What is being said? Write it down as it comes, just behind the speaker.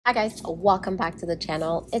Hi guys, welcome back to the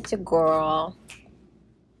channel. It's your girl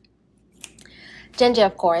Ginger,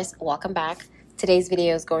 of course. Welcome back. Today's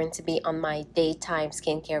video is going to be on my daytime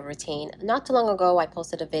skincare routine. Not too long ago I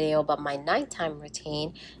posted a video about my nighttime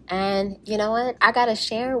routine, and you know what, I gotta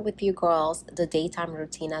share with you girls the daytime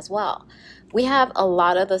routine as well. We have a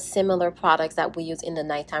lot of the similar products that we use in the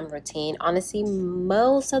nighttime routine. Honestly,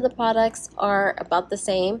 most of the products are about the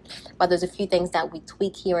same, but there's a few things that we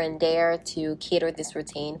tweak here and there to cater this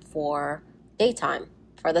routine for daytime,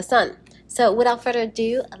 for the sun. So without further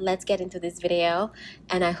ado, let's get into this video,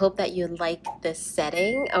 and I hope that you like this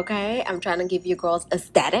setting. Okay, I'm trying to give you girls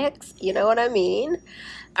aesthetics, you know what I mean?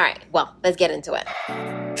 All right, well, let's get into it.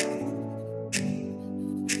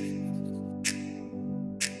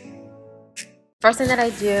 First thing that I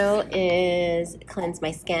do is cleanse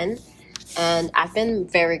my skin, and I've been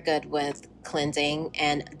very good with cleansing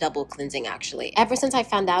and double cleansing actually. Ever since I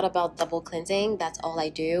found out about double cleansing, that's all I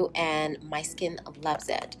do, and my skin loves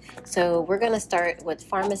it. So we're gonna start with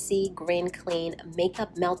Farmacy Green Clean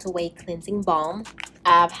Makeup Melt Away Cleansing Balm.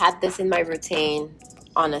 I've had this in my routine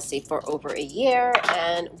honestly for over a year,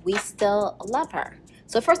 and we still love her.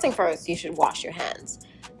 So first thing first, you should wash your hands.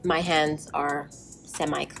 My hands are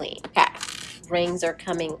semi-clean. Okay. Rings are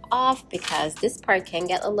coming off because this part can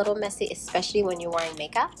get a little messy, especially when you're wearing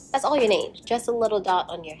makeup. That's all you need. Just a little dot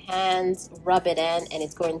on your hands, rub it in, and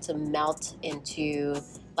it's going to melt into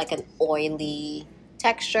like an oily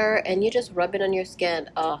texture, and you just rub it on your skin.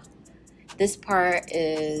 Oh, this part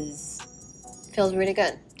feels really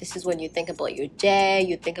good. This is when you think about your day,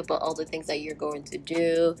 you think about all the things that you're going to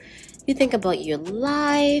do, you think about your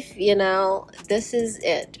life, you know, this is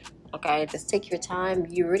it. Okay, just take your time.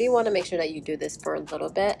 You really want to make sure that you do this for a little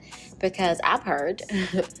bit, because I've heard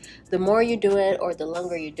the more you do it or the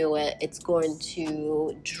longer you do it, it's going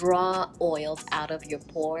to draw oils out of your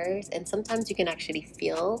pores, and sometimes you can actually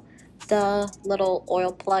feel the little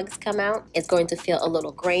oil plugs come out. It's going to feel a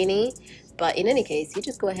little grainy, but in any case, you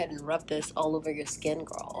just go ahead and rub this all over your skin,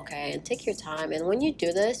 girl, okay? And take your time. And when you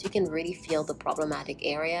do this, you can really feel the problematic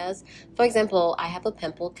areas. For example, I have a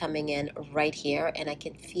pimple coming in right here, and I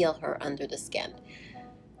can feel her under the skin.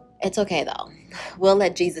 It's okay though. We'll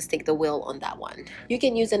let Jesus take the wheel on that one. You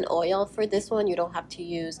can use an oil for this one. You don't have to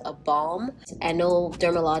use a balm. I know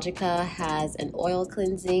Dermalogica has an oil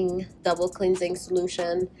cleansing, double cleansing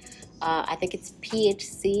solution. I think it's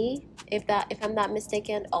PHC, if I'm not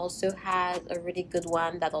mistaken, also has a really good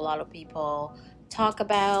one that a lot of people talk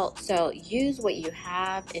about. So use what you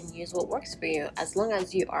have and use what works for you. As long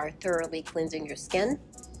as you are thoroughly cleansing your skin,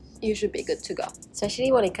 you should be good to go.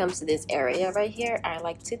 Especially when it comes to this area right here, I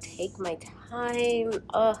like to take my time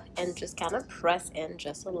and just kind of press in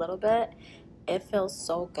just a little bit. It feels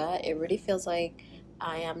so good. It really feels like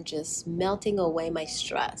I am just melting away my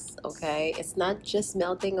stress, okay? It's not just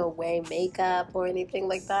melting away makeup or anything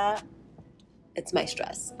like that. It's my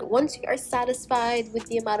stress. Once you are satisfied with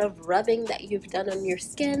the amount of rubbing that you've done on your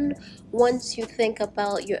skin, once you think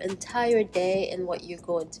about your entire day and what you're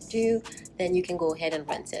going to do, then you can go ahead and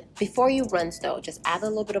rinse it. Before you rinse though, just add a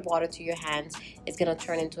little bit of water to your hands. It's going to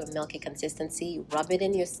turn into a milky consistency. Rub it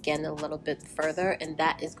in your skin a little bit further, and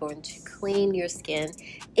that is going to clean your skin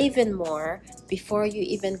even more before you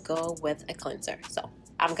even go with a cleanser. So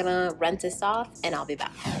I'm gonna rinse this off and I'll be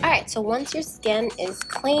back. Alright, so once your skin is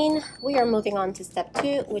clean, we are moving on to step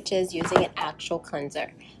 2, which is using an actual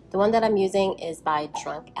cleanser. The one that I'm using is by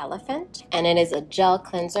Drunk Elephant, and it is a gel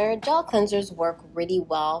cleanser. Gel cleansers work really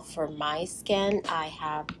well for my skin. I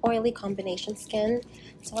have oily combination skin,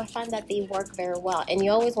 so I find that they work very well. And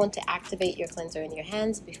you always want to activate your cleanser in your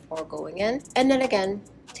hands before going in. And then again,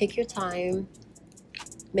 take your time.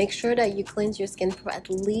 Make sure that you cleanse your skin for at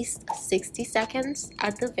least 60 seconds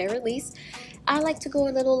at the very least. I like to go a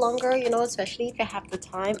little longer, you know, especially if I have the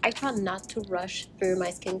time. I try not to rush through my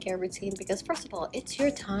skincare routine because, first of all, it's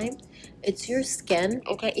your time, it's your skin,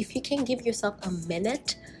 okay? If you can give yourself a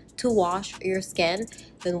minute to wash your skin,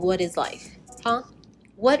 then what is life, huh?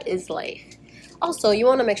 What is life? Also, you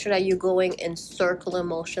want to make sure that you're going in circular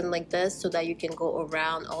motion like this so that you can go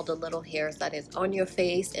around all the little hairs that is on your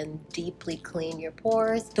face and deeply clean your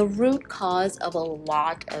pores. The root cause of a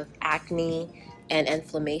lot of acne and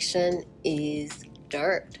inflammation is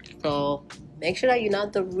dirt. So make sure that you're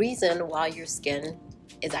not the reason why your skin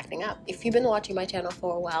is acting up. If you've been watching my channel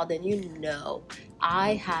for a while, then you know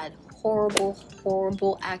I had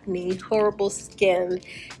horrible acne, horrible skin,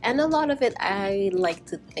 and a lot of it I like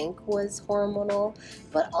to think was hormonal,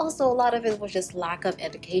 but also a lot of it was just lack of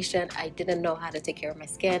education. I didn't know how to take care of my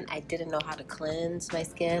skin. I didn't know how to cleanse my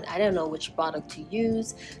skin. I didn't know which product to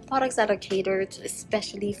use, products that are catered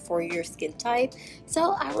especially for your skin type.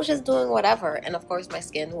 So I was just doing whatever, and of course my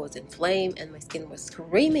skin was inflamed and my skin was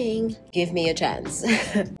screaming, give me a chance.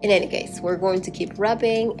 In any case, we're going to keep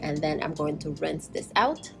rubbing, and then I'm going to rinse this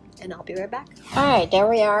out, and I'll be right back. Alright, there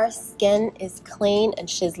we are. Skin is clean and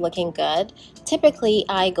she's looking good. Typically,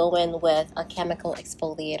 I go in with a chemical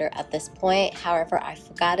exfoliator at this point. However, I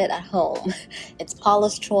forgot it at home. It's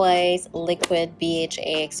Paula's Choice Liquid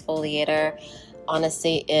BHA Exfoliator.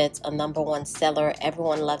 Honestly, it's a #1 seller.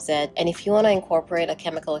 Everyone loves it. And if you want to incorporate a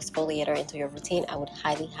chemical exfoliator into your routine, I would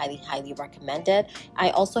highly recommend it. I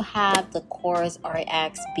also have the Core's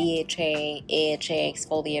RX BHA AHA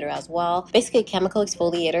exfoliator as well. Basically, chemical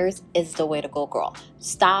exfoliators is the way to go, girl.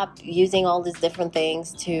 Stop using all these different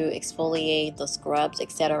things to exfoliate the scrubs,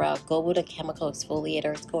 etc. Go with a chemical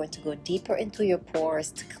exfoliator. It's going to go deeper into your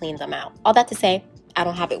pores to clean them out. All that to say, I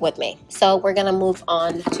don't have it with me. So we're gonna move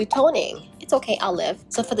on to toning. It's okay, I'll live.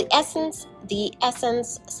 So for the essence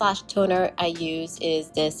 / toner I use is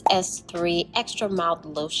this S3 Extra Mild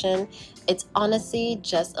Lotion. It's honestly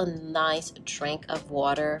just a nice drink of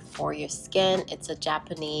water for your skin. It's a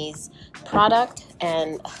Japanese product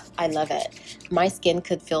and I love it. My skin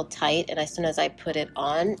could feel tight, and as soon as I put it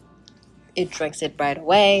on, it drinks it right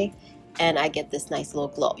away. And I get this nice little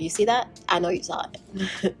glow. You see that? I know you saw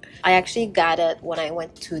it. I actually got it when I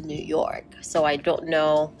went to New York. So I don't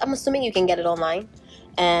know. I'm assuming you can get it online.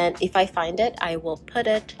 And if I find it, I will put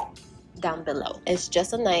it down below. It's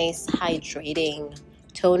just a nice hydrating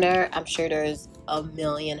toner. I'm sure there's a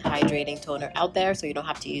million hydrating toner out there, so you don't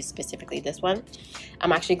have to use specifically this one.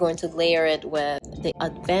 I'm actually going to layer it with the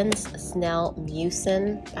Advanced Snell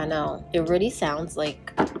Mucin. I know, it really sounds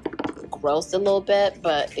like gross a little bit,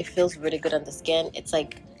 but it feels really good on the skin. It's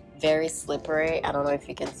like very slippery. I don't know if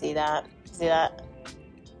you can see that. See that?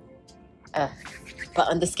 But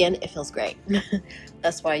on the skin, it feels great.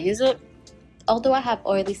 That's why I use it. Although I have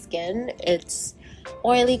oily skin, it's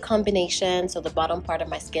oily combination, so the bottom part of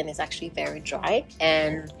my skin is actually very dry,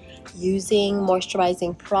 and using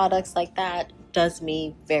moisturizing products like that does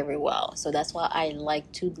me very well. So that's why I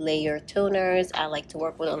like to layer toners. I like to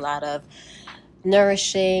work with a lot of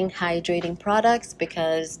nourishing, hydrating products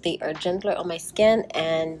because they are gentler on my skin,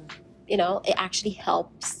 and you know, it actually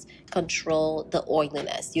helps control the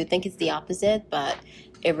oiliness. You think it's the opposite, but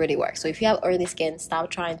it really works. So if you have oily skin, stop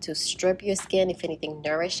trying to strip your skin. If anything,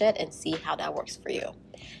 nourish it and see how that works for you.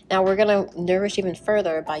 Now we're gonna nourish even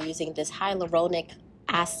further by using this Hyluronic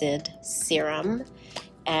Acid serum,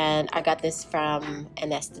 and I got this from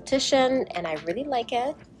an esthetician and I really like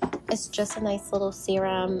it. It's just a nice little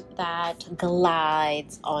serum that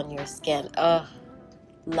glides on your skin. Ugh,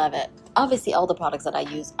 love it. Obviously all the products that I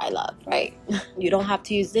use I love, right? You don't have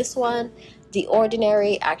to use this one. The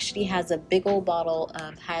Ordinary actually has a big old bottle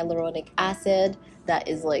of hyaluronic acid that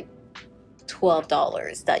is like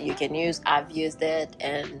 $12 that you can use. I've used it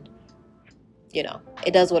and you know,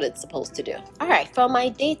 it does what it's supposed to do. All right, for my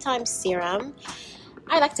daytime serum,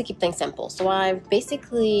 I like to keep things simple. So I've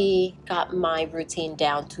basically got my routine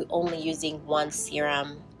down to only using one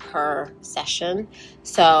serum per session.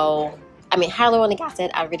 So, I mean, hyaluronic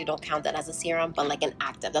acid, I really don't count that as a serum, but like an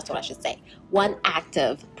active, that's what I should say. One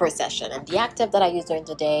active per session. And the active that I use during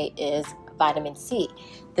the day is vitamin C.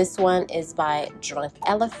 This one is by Drunk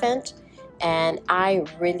Elephant. And I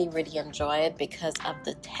really enjoy it because of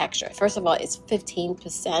the texture. First of all, it's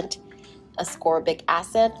 15% ascorbic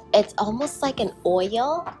acid. It's almost like an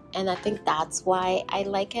oil, and I think that's why I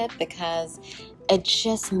like it, because it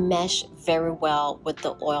just meshes very well with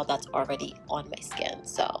the oil that's already on my skin.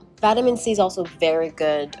 So vitamin C is also very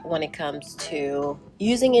good when it comes to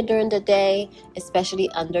using it during the day, especially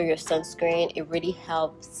under your sunscreen. It really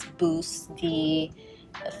helps boost the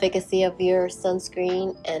efficacy of your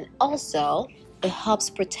sunscreen, and also it helps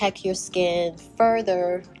protect your skin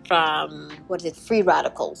further from free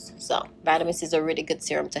radicals. So vitamin C is a really good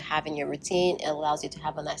serum to have in your routine. It allows you to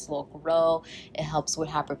have a nice little glow. It helps with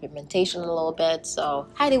hyperpigmentation a little bit. So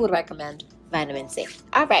highly would recommend vitamin C.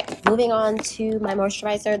 All right, moving on to my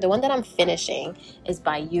moisturizer. The one that I'm finishing is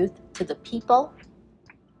by Youth to the People.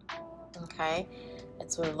 Okay,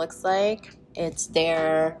 that's what it looks like. It's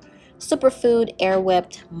their Superfood Air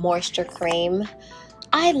Whipped Moisture Cream.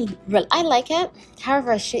 I like it.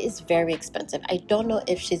 However, she is very expensive. I don't know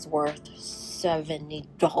if she's worth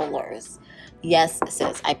 $70. Yes,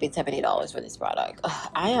 sis, I paid $70 for this product.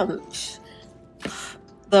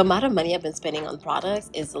 the amount of money I've been spending on products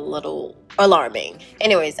is a little alarming.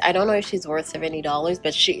 Anyways, I don't know if she's worth $70,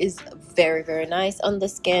 but she is very, very nice on the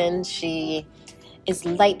skin. She is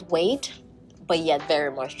lightweight, but yet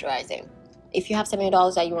very moisturizing. If you have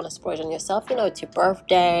 $70 that you want to splurge on yourself, you know, it's your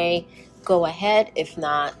birthday, go ahead. If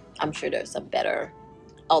not, I'm sure there's some better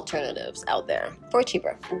alternatives out there for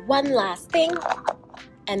cheaper. One last thing,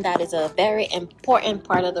 and that is a very important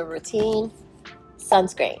part of the routine: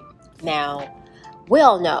 sunscreen. Now, we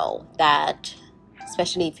all know that,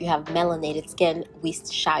 especially if you have melanated skin, we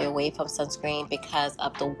shy away from sunscreen because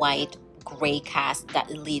of the white gray cast that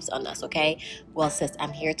it leaves on us, okay? Well, sis,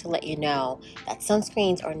 I'm here to let you know that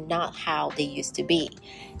sunscreens are not how they used to be.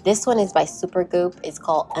 This one is by Supergoop. It's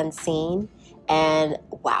called Unseen. And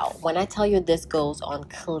wow, when I tell you this goes on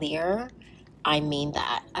clear, I mean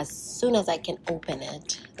that. As soon as I can open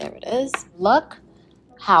it, there it is. Look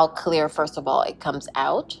how clear, first of all, it comes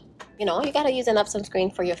out. You know, you gotta use enough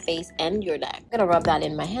sunscreen for your face and your neck. I'm gonna rub that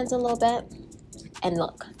in my hands a little bit. And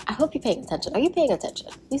look, I hope you're paying attention. Are you paying attention?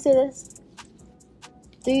 You see this?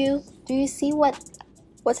 Do you see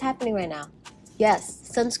what's happening right now?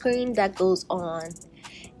 Yes, sunscreen that goes on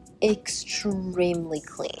extremely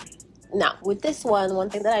clean. Now, with this one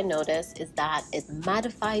thing that I noticed is that it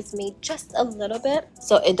mattifies me just a little bit.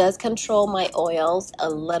 So it does control my oils a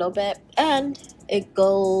little bit, and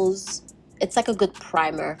it's like a good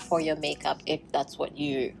primer for your makeup if that's what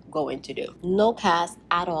you're going to do. No cast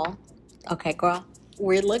at all. Okay, girl,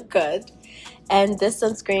 we look good. And this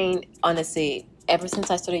sunscreen, honestly, ever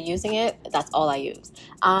since I started using it, that's all I use.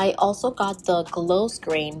 I also got the Glow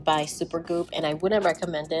Screen by Supergoop, and I wouldn't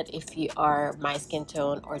recommend it if you are my skin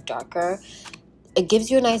tone or darker. It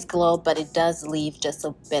gives you a nice glow, but it does leave just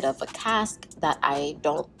a bit of a cast that I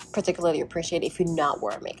don't particularly appreciate if you're not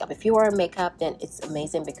wearing makeup. If you wear makeup, then it's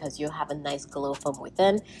amazing because you have a nice glow from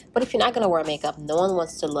within. But if you're not going to wear makeup, no one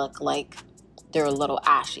wants to look like they're a little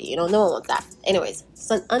ashy. You know, no one wants that. Anyways,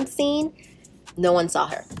 so Unseen, no one saw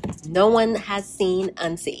her. No one has seen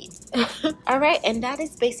Unseen. All right, and that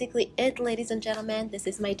is basically it, ladies and gentlemen. This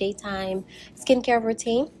is my daytime skincare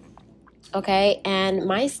routine. Okay, and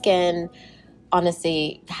my skin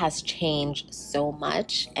honestly has changed so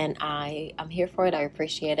much, and I'm here for it. I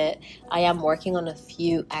appreciate it. I am working on a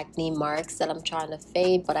few acne marks that I'm trying to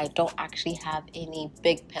fade, but I don't actually have any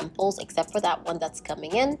big pimples except for that one that's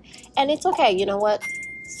coming in, and it's okay. You know what?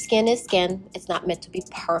 Skin is skin. It's not meant to be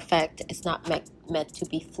perfect. It's not meant to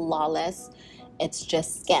be flawless. It's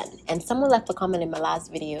just skin. And someone left a comment in my last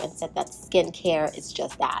video and said that skincare is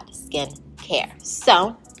just that, skin care.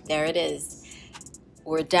 So there it is.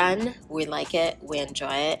 We're done. We like it. We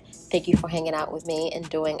enjoy it. Thank you for hanging out with me and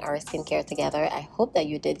doing our skincare together. I hope that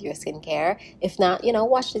you did your skincare. If not, you know,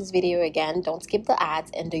 watch this video again. Don't skip the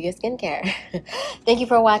ads and do your skincare. Thank you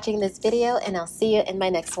for watching this video, and I'll see you in my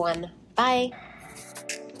next one. Bye.